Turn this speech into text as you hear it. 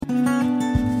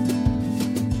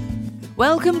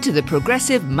Welcome to the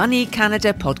Progressive Money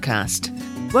Canada podcast.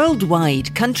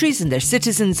 Worldwide, countries and their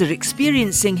citizens are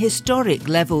experiencing historic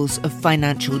levels of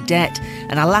financial debt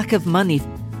and a lack of money.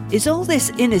 Is all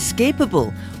this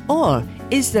inescapable, or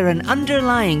is there an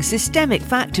underlying systemic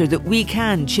factor that we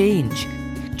can change?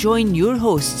 Join your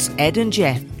hosts, Ed and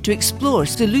Jeff, to explore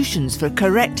solutions for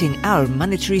correcting our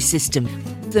monetary system,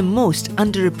 the most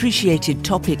underappreciated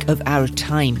topic of our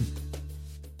time.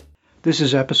 This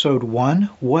is episode 1,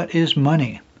 What is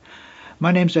Money?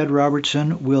 My name's Ed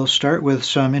Robertson. We'll start with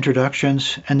some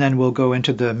introductions and then we'll go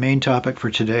into the main topic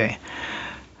for today.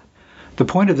 The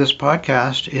point of this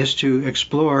podcast is to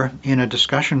explore in a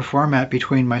discussion format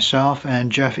between myself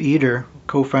and Jeff Eder,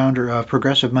 co-founder of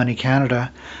Progressive Money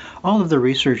Canada, all of the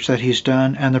research that he's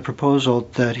done and the proposal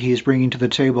that he's bringing to the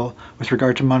table with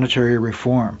regard to monetary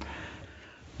reform.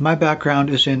 My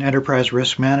background is in enterprise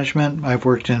risk management. I've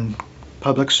worked in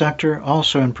public sector,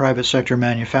 also in private sector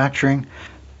manufacturing,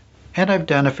 and I've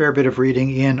done a fair bit of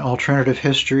reading in alternative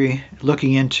history,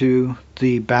 looking into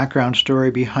the background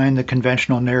story behind the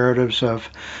conventional narratives of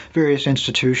various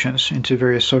institutions, into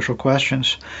various social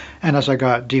questions. And as I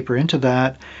got deeper into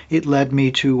that, it led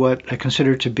me to what I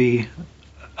consider to be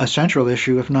a central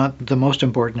issue, if not the most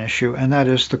important issue, and that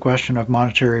is the question of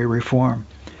monetary reform.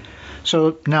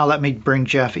 So now let me bring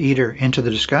Jeff Eder into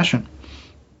the discussion.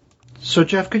 So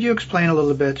Jeff, could you explain a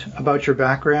little bit about your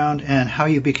background and how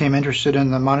you became interested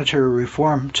in the monetary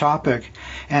reform topic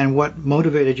and what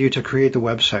motivated you to create the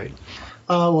website?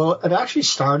 Well, it actually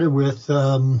started with,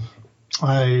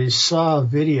 I saw a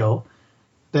video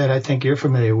that I think you're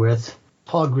familiar with,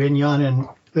 Paul Grignon, and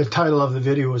the title of the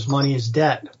video was Money is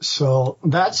Debt. So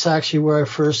that's actually where I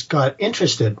first got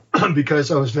interested because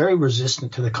I was very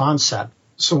resistant to the concept.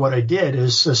 So what I did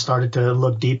is I started to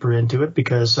look deeper into it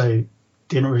because I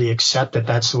didn't really accept that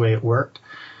that's the way it worked.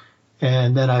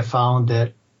 And then I found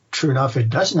that, true enough, it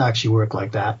doesn't actually work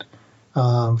like that.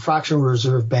 Fractional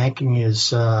reserve banking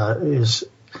is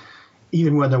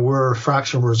even when there were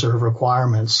fractional reserve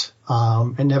requirements,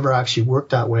 it never actually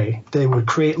worked that way. They would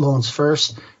create loans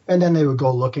first, and then they would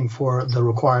go looking for the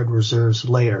required reserves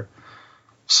later.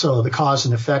 So the cause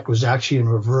and effect was actually in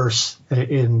reverse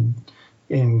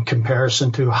in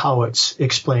comparison to how it's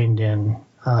explained in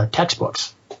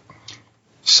textbooks.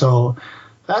 So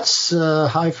that's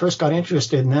how I first got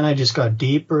interested, and then I just got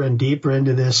deeper and deeper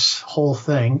into this whole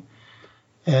thing.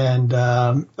 And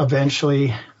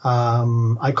eventually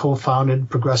I co-founded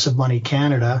Progressive Money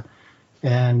Canada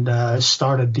and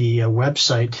started the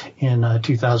website in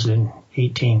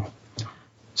 2018.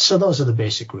 So those are the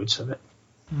basic roots of it.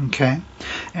 Okay.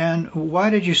 And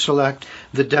why did you select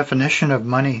the definition of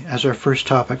money as our first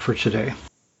topic for today?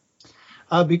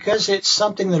 Because it's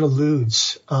something that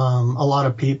eludes a lot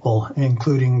of people,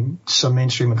 including some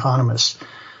mainstream economists.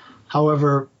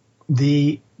 However,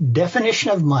 the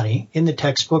definition of money in the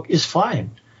textbook is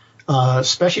fine,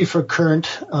 especially for current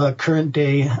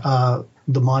day the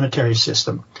monetary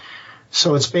system.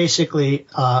 So it's basically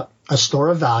a store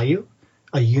of value,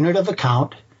 a unit of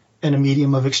account, and a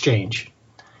medium of exchange.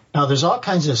 Now, there's all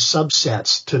kinds of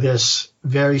subsets to this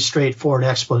very straightforward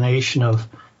explanation of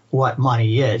what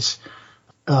money is.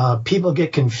 People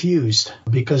get confused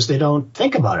because they don't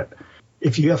think about it.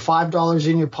 If you have $5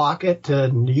 in your pocket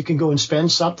and you can go and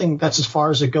spend something, that's as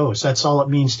far as it goes. That's all it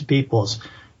means to people.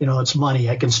 It's money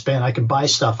I can spend. I can buy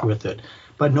stuff with it.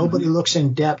 But nobody looks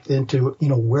in depth into,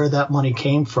 where that money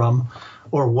came from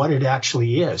or what it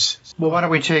actually is. Well, why don't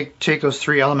we take those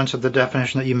three elements of the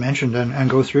definition that you mentioned and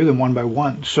go through them one by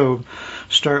one. So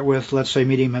start with, let's say,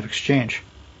 medium of exchange.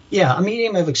 Yeah, a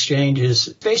medium of exchange is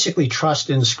basically trust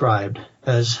inscribed,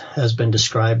 as has been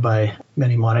described by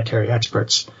many monetary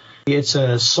experts. It's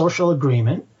a social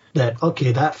agreement that,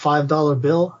 okay, that $5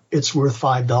 bill, it's worth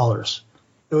 $5.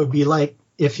 It would be like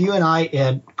if you and I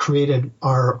had created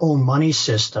our own money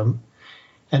system,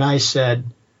 and I said,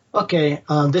 okay,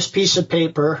 this piece of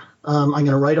paper, I'm going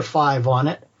to write a 5 on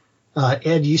it.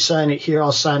 Ed, you sign it here,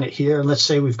 I'll sign it here. And let's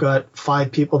say we've got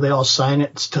 5 people, they all sign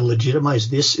it to legitimize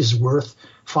this is worth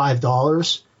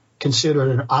 $5, consider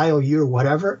it an IOU or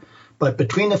whatever. But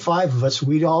between the 5 of us,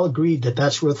 we'd all agreed that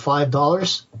that's worth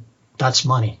 $5. That's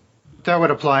money. That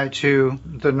would apply to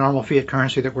the normal fiat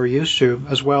currency that we're used to,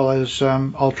 as well as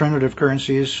alternative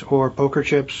currencies or poker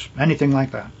chips, anything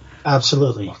like that.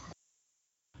 Absolutely.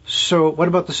 So what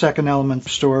about the second element,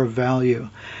 store of value?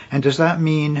 And does that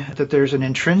mean that there's an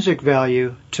intrinsic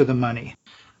value to the money?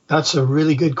 That's a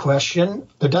really good question.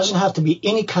 There doesn't have to be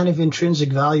any kind of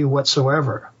intrinsic value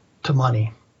whatsoever to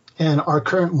money. And our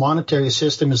current monetary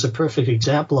system is a perfect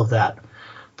example of that.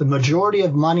 The majority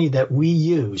of money that we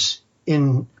use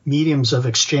in mediums of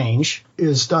exchange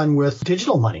is done with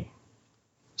digital money.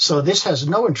 So this has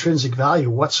no intrinsic value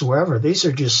whatsoever. These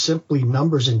are just simply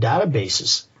numbers in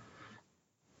databases.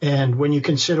 And when you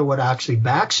consider what actually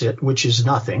backs it, which is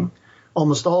nothing,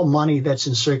 almost all money that's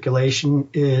in circulation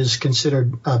is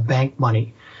considered bank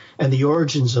money. And the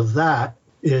origins of that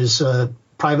is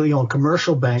privately owned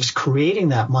commercial banks creating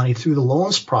that money through the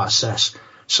loans process.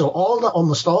 So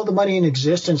almost all the money in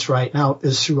existence right now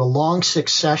is through a long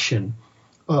succession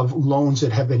of loans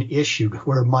that have been issued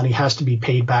where money has to be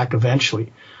paid back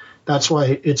eventually. That's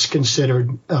why it's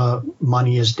considered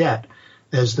money is debt,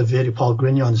 as the video, Paul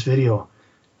Grignon's video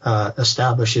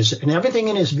establishes. And everything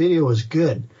in his video is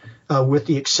good, with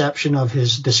the exception of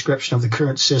his description of the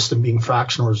current system being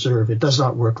fractional reserve. It does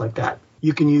not work like that.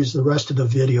 You can use the rest of the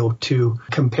video to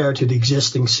compare to the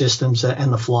existing systems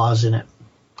and the flaws in it.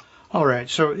 All right.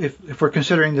 So if we're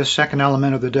considering this second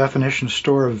element of the definition,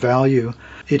 store of value,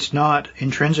 it's not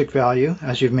intrinsic value,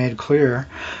 as you've made clear.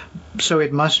 So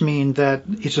it must mean that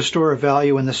it's a store of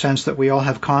value in the sense that we all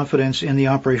have confidence in the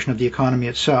operation of the economy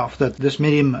itself, that this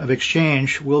medium of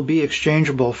exchange will be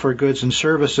exchangeable for goods and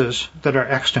services that are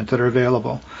extant, that are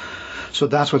available. So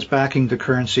that's what's backing the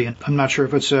currency. And I'm not sure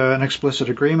if it's an explicit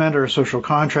agreement or a social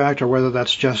contract or whether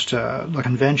that's just a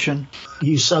convention.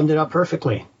 You summed it up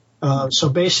perfectly. So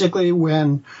basically,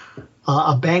 when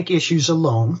a bank issues a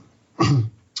loan,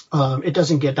 it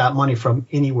doesn't get that money from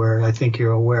anywhere, I think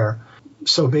you're aware.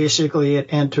 So basically, it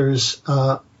enters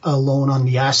a loan on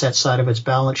the asset side of its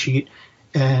balance sheet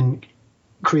and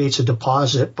creates a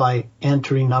deposit by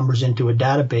entering numbers into a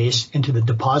database into the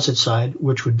deposit side,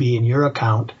 which would be in your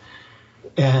account.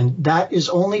 And that is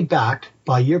only backed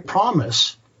by your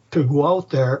promise to go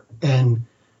out there and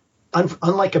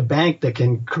unlike a bank that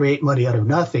can create money out of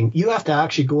nothing, you have to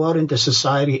actually go out into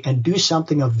society and do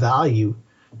something of value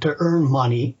to earn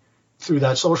money through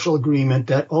that social agreement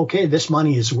that, okay, this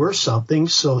money is worth something.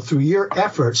 So through your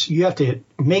efforts, you have to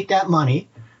make that money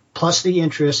plus the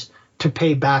interest to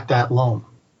pay back that loan.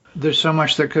 There's so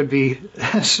much that could be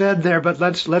said there, but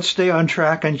let's stay on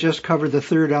track and just cover the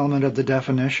third element of the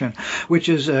definition, which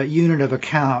is a unit of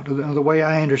account. The way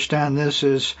I understand this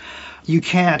is you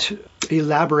can't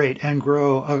elaborate and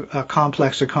grow a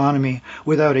complex economy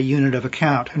without a unit of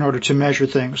account in order to measure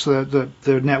things, the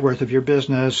net worth of your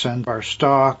business and our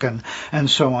stock and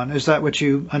so on. Is that what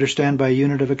you understand by a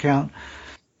unit of account?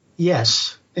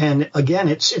 Yes. And again,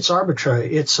 it's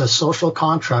arbitrary. It's a social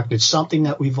contract. It's something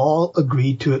that we've all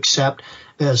agreed to accept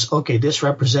as, okay, this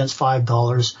represents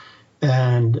 $5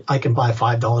 and I can buy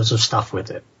 $5 of stuff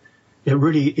with it. It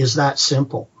really is that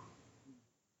simple.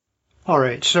 All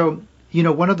right. So,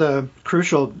 one of the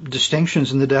crucial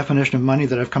distinctions in the definition of money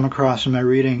that I've come across in my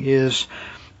reading is,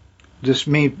 this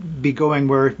may be going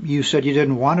where you said you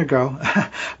didn't want to go,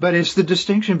 but it's the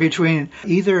distinction between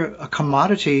either a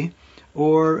commodity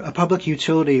or a public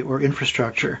utility or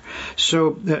infrastructure.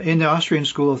 So in the Austrian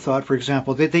school of thought, for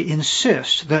example, they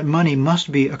insist that money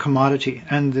must be a commodity.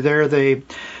 And there they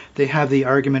have the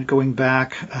argument going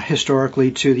back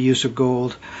historically to the use of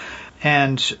gold.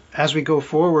 And as we go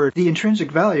forward, the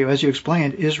intrinsic value, as you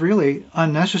explained, is really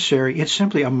unnecessary. It's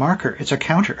simply a marker. It's a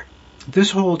counter. This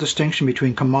whole distinction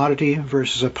between commodity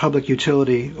versus a public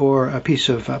utility or a piece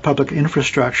of public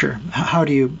infrastructure, how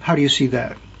do you see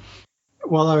that?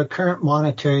 Well, our current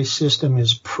monetary system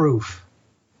is proof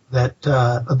that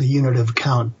the unit of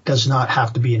account does not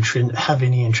have to be have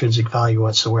any intrinsic value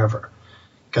whatsoever,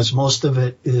 because most of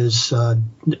it is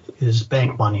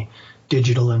bank money,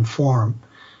 digital in form,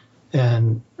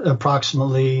 and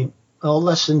approximately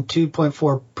less than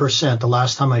 2.4%. The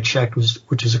last time I checked,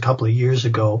 which is a couple of years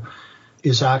ago,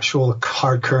 is actual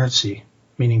hard currency,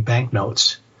 meaning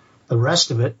banknotes. The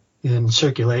rest of it in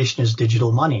circulation is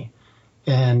digital money.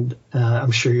 And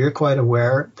I'm sure you're quite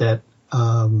aware that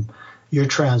your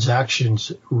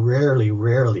transactions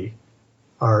rarely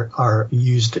are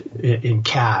used in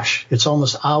cash. It's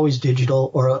almost always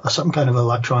digital or some kind of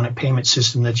electronic payment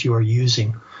system that you are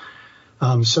using.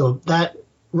 So that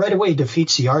right away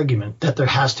defeats the argument that there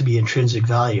has to be intrinsic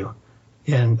value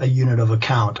in a unit of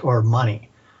account or money.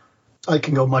 I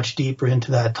can go much deeper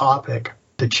into that topic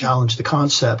to challenge the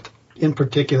concept, in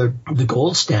particular the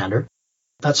gold standard.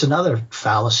 That's another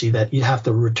fallacy, that you have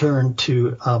to return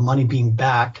to money being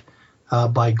backed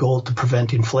by gold to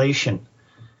prevent inflation.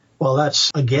 Well, that's,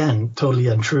 again, totally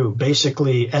untrue.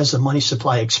 Basically, as the money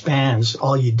supply expands,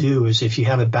 all you do is, if you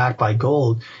have it backed by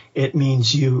gold, it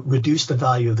means you reduce the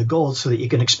value of the gold so that you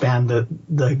can expand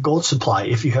the gold supply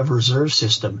if you have a reserve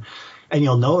system. And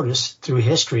you'll notice through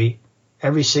history,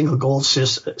 every single gold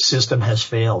system has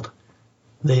failed.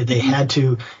 They had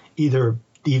to either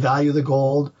devalue the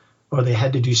gold or they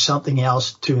had to do something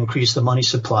else to increase the money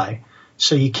supply.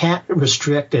 So you can't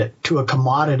restrict it to a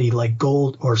commodity like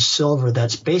gold or silver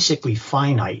that's basically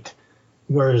finite,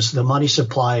 whereas the money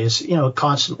supply is,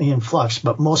 constantly in flux,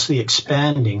 but mostly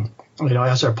expanding,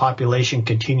 as our population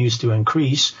continues to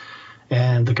increase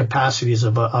and the capacities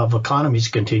of economies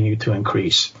continue to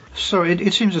increase. So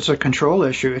it seems it's a control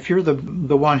issue. If you're the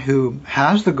one who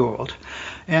has the gold,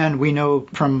 and we know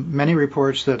from many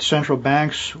reports that central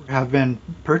banks have been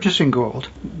purchasing gold,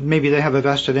 maybe they have a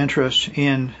vested interest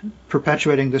in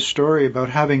perpetuating this story about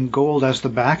having gold as the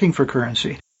backing for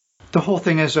currency. The whole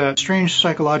thing is a strange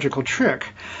psychological trick.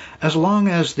 As long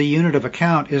as the unit of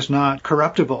account is not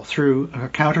corruptible through a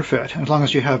counterfeit, as long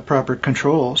as you have proper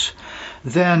controls,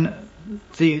 then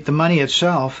the money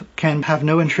itself can have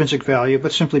no intrinsic value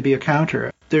but simply be a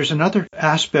counter. There's another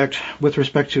aspect with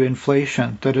respect to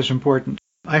inflation that is important.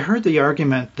 I heard the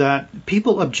argument that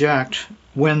people object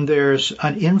when there's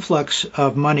an influx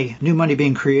of money, new money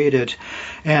being created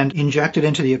and injected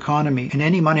into the economy in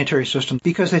any monetary system,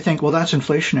 because they think, well, that's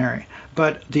inflationary.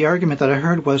 But the argument that I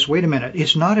heard was, wait a minute,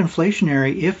 it's not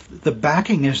inflationary if the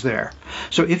backing is there.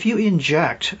 So if you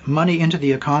inject money into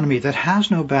the economy that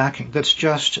has no backing, that's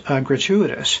just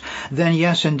gratuitous, then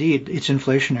yes, indeed, it's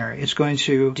inflationary. It's going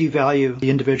to devalue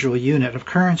the individual unit of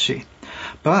currency.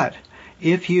 But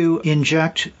if you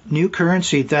inject new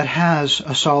currency that has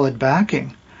a solid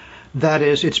backing, that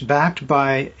is, it's backed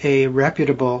by a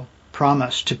reputable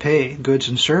promise to pay goods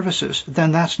and services,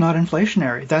 then that's not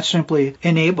inflationary. That simply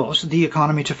enables the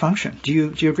economy to function. Do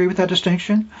you agree with that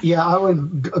distinction? Yeah, I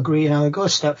would agree, and I would go a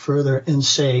step further and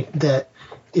say that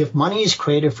if money is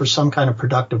created for some kind of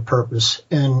productive purpose,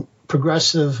 and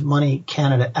Progressive Money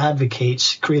Canada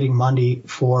advocates creating money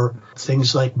for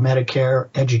things like Medicare,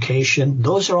 education.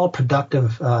 Those are all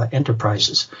productive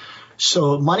enterprises.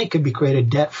 So money could be created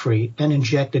debt-free and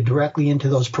injected directly into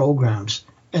those programs,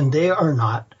 and they are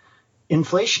not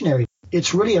inflationary.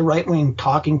 It's really a right-wing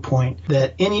talking point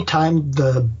that anytime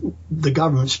the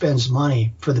government spends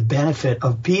money for the benefit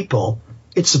of people,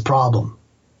 it's a problem.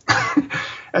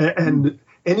 and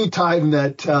anytime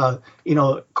that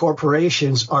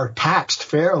corporations are taxed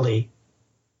fairly,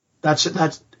 that's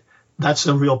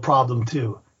a real problem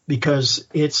too, because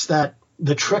it's that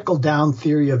the trickle down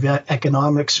theory of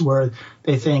economics where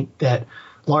they think that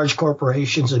large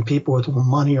corporations and people with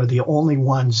money are the only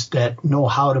ones that know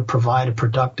how to provide a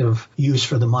productive use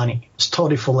for the money. It's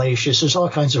totally fallacious. There's all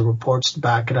kinds of reports to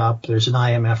back it up. There's an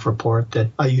IMF report that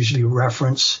I usually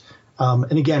reference.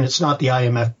 And again, it's not the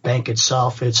IMF bank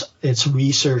itself. It's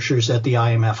researchers that the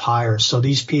IMF hires. So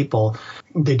these people,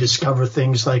 they discover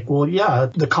things like, well, yeah,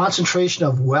 the concentration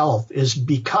of wealth is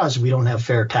because we don't have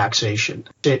fair taxation.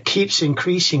 It keeps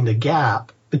increasing the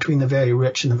gap between the very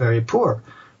rich and the very poor.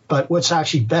 But what's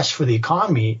actually best for the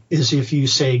economy is if you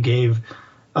say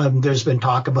there's been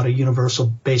talk about a universal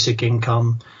basic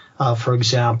income, for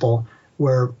example,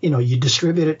 where, you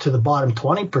distribute it to the bottom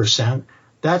 20%.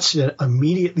 That's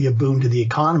immediately a boon to the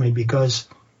economy because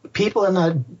people in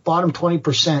that bottom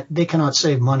 20%, they cannot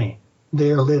save money. They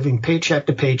are living paycheck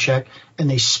to paycheck, and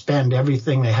they spend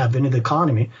everything they have into the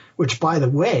economy, which, by the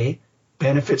way,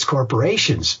 benefits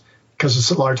corporations because it's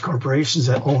the large corporations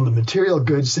that own the material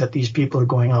goods that these people are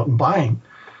going out and buying.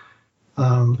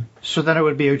 So then it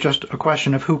would be just a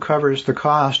question of who covers the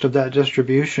cost of that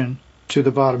distribution to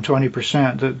the bottom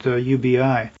 20%, the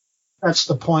UBI. That's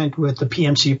the point with the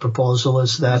PMC proposal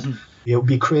is that it will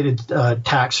be created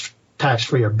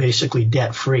tax-free or basically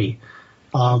debt-free.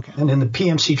 And in the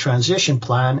PMC transition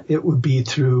plan, it would be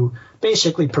through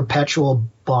basically perpetual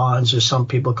bonds, or some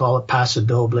people call it passe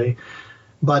doble.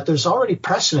 But there's already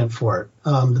precedent for it.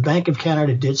 The Bank of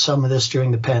Canada did some of this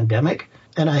during the pandemic,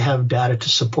 and I have data to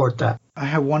support that. I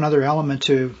have one other element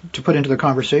to put into the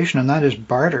conversation, and that is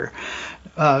barter.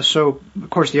 So, of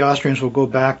course, the Austrians will go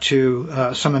back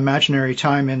to some imaginary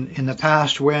time in the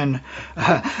past when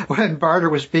barter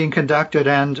was being conducted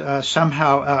and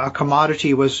somehow a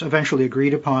commodity was eventually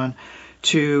agreed upon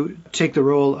to take the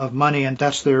role of money, and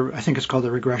that's I think it's called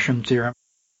the regression theorem,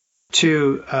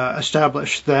 to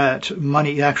establish that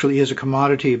money actually is a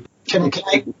commodity. Can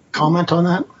I comment on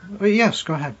that? Yes,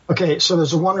 go ahead. Okay, so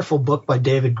there's a wonderful book by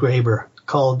David Graeber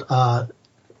called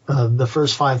The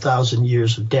First 5,000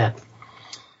 Years of Debt.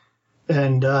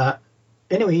 And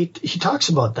anyway, he talks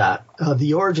about that,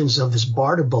 the origins of this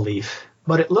barter belief.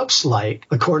 But it looks like,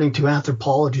 according to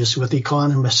anthropologists, with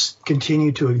economists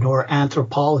continue to ignore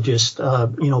anthropologists,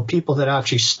 people that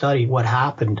actually study what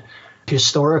happened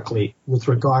historically with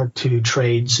regard to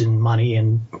trades and money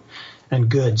and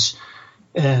goods.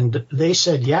 And they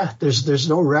said, yeah, there's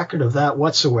no record of that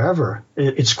whatsoever.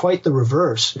 It's quite the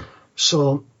reverse.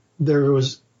 So there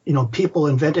was, people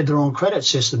invented their own credit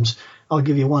systems. I'll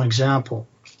give you one example.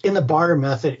 In the barter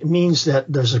method, it means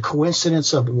that there's a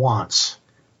coincidence of wants,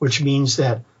 which means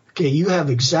that, okay, you have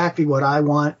exactly what I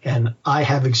want and I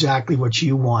have exactly what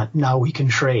you want. Now we can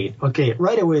trade. Okay,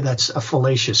 right away, that's a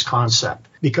fallacious concept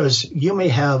because you may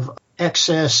have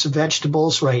excess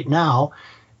vegetables right now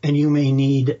and you may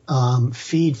need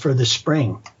feed for the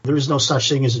spring. There is no such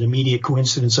thing as an immediate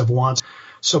coincidence of wants.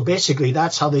 So basically,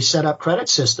 that's how they set up credit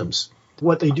systems.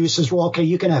 What they do is, well, okay,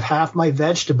 you can have half my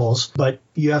vegetables, but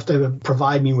you have to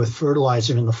provide me with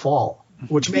fertilizer in the fall,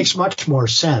 which makes much more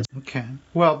sense. Okay.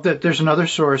 Well, there's another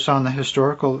source on the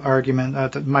historical argument,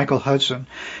 that Michael Hudson.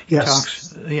 He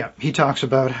talks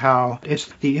about how it's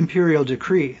the imperial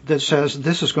decree that says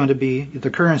this is going to be the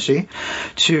currency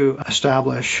to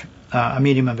establish a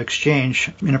medium of exchange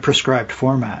in a prescribed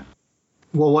format.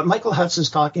 Well, what Michael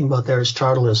Hudson's talking about there is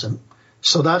chartalism.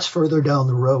 So that's further down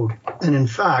the road. And in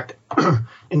fact,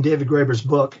 in David Graeber's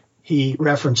book, he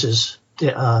references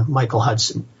Michael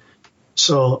Hudson.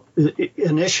 So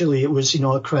initially it was,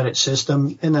 a credit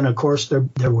system. And then, of course,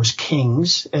 there was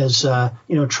kings as,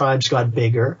 tribes got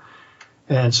bigger.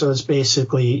 And so it's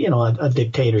basically, a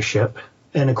dictatorship.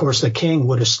 And, of course, the king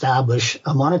would establish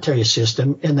a monetary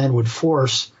system and then would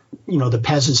force, the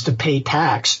peasants to pay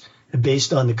tax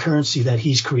based on the currency that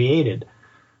he's created.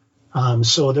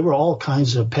 So there were all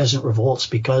kinds of peasant revolts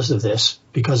because of this,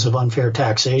 because of unfair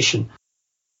taxation.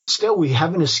 Still, we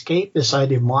haven't escaped this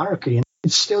idea of monarchy, and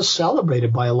it's still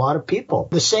celebrated by a lot of people,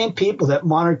 the same people that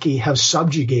monarchy have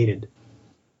subjugated.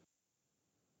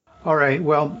 All right.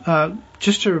 Well,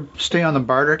 just to stay on the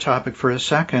barter topic for a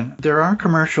second, there are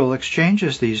commercial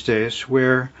exchanges these days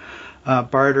where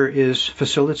barter is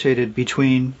facilitated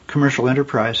between commercial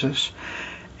enterprises.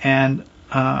 And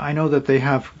I know that they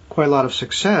have quite a lot of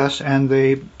success, and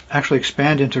they actually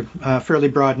expand into fairly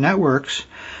broad networks.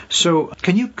 So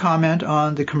can you comment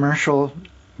on the commercial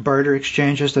barter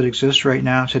exchanges that exist right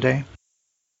now today?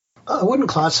 I wouldn't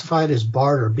classify it as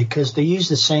barter because they use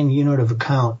the same unit of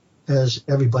account as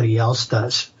everybody else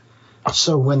does.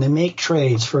 So when they make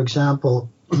trades, for example,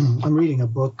 I'm reading a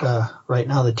book right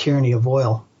now, The Tyranny of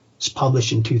Oil. It's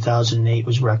published in 2008,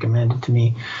 was recommended to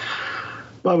me.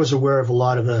 I was aware of a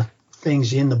lot of the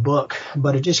things in the book,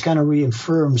 but it just kind of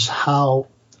reaffirms how,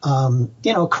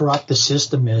 corrupt the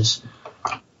system is.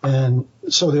 And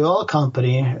so the oil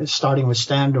company, starting with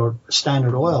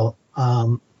Standard Oil,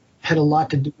 had a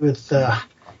lot to do with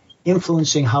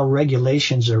influencing how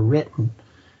regulations are written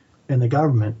in the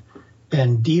government.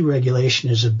 And deregulation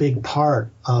is a big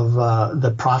part of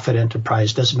the profit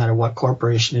enterprise. Doesn't matter what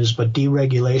corporation it is, but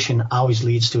deregulation always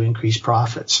leads to increased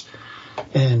profits.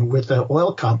 And with the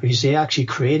oil companies, they actually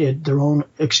created their own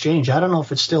exchange. I don't know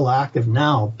if it's still active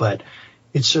now, but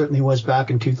it certainly was back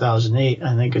in 2008.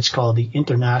 I think it's called the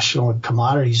International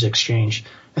Commodities Exchange.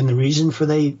 And the reason for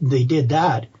they did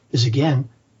that is, again,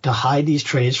 to hide these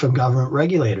trades from government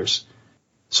regulators.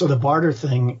 So the barter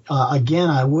thing, again,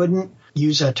 I wouldn't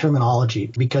use that terminology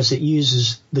because it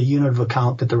uses the unit of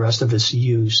account that the rest of us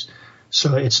use.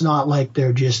 So it's not like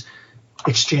they're just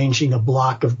exchanging a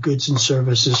block of goods and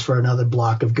services for another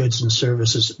block of goods and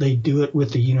services. They do it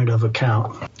with the unit of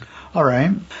account. All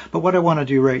right. But what I want to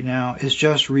do right now is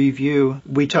just review.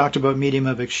 We talked about medium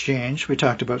of exchange. We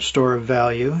talked about store of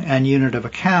value and unit of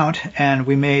account. And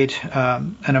we made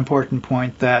an important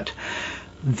point that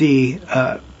the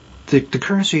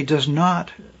currency does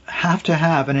not have to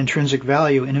have an intrinsic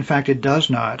value. And in fact, it does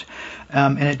not.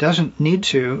 And it doesn't need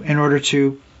to in order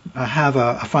to have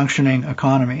a functioning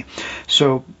economy.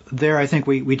 So there I think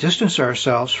we distance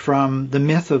ourselves from the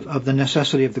myth of the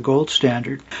necessity of the gold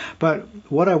standard. But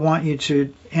what I want you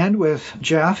to end with,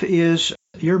 Jeff, is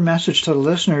your message to the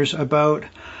listeners about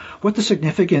what the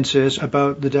significance is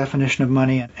about the definition of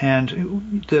money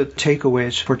and the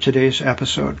takeaways for today's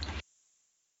episode.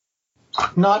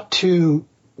 Not to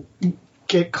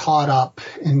get caught up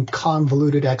in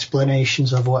convoluted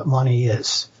explanations of what money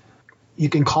is. You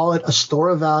can call it a store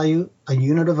of value, a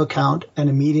unit of account, and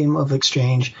a medium of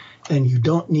exchange, and you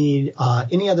don't need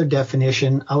any other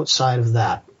definition outside of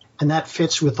that. And that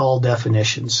fits with all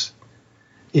definitions.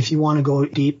 If you want to go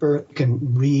deeper, you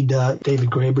can read David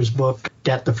Graeber's book,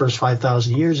 Debt the First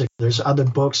 5,000 Years. There's other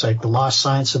books like The Lost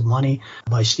Science of Money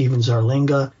by Stephen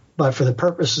Zarlinga. But for the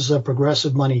purposes of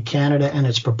Progressive Money Canada and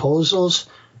its proposals,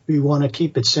 we want to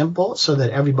keep it simple so that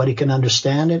everybody can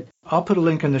understand it. I'll put a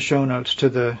link in the show notes to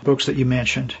the books that you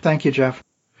mentioned. Thank you, Jeff.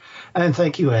 And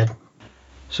thank you, Ed.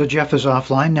 So Jeff is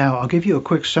offline now. I'll give you a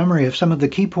quick summary of some of the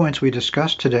key points we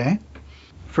discussed today.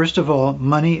 First of all,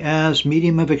 money as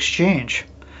medium of exchange.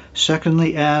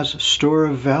 Secondly, as store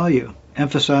of value,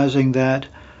 emphasizing that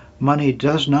money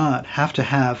does not have to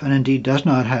have, and indeed does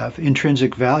not have,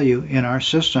 intrinsic value in our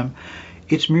system.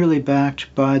 It's merely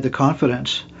backed by the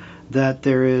confidence that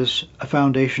there is a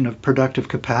foundation of productive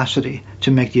capacity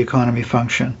to make the economy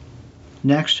function.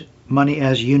 Next, money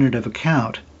as unit of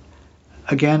account,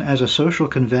 again as a social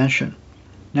convention.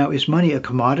 Now, is money a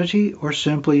commodity or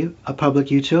simply a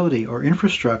public utility or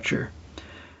infrastructure?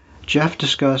 Jeff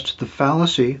discussed the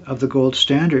fallacy of the gold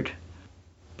standard.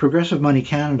 Progressive Money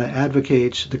Canada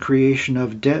advocates the creation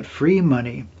of debt-free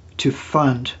money to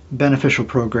fund beneficial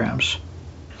programs.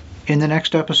 In the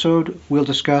next episode, we'll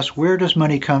discuss where does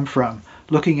money come from,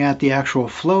 looking at the actual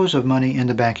flows of money in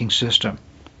the banking system.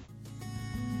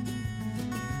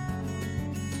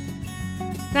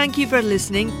 Thank you for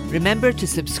listening. Remember to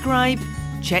subscribe,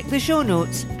 check the show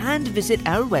notes, and visit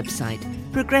our website,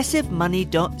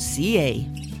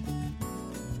 progressivemoney.ca.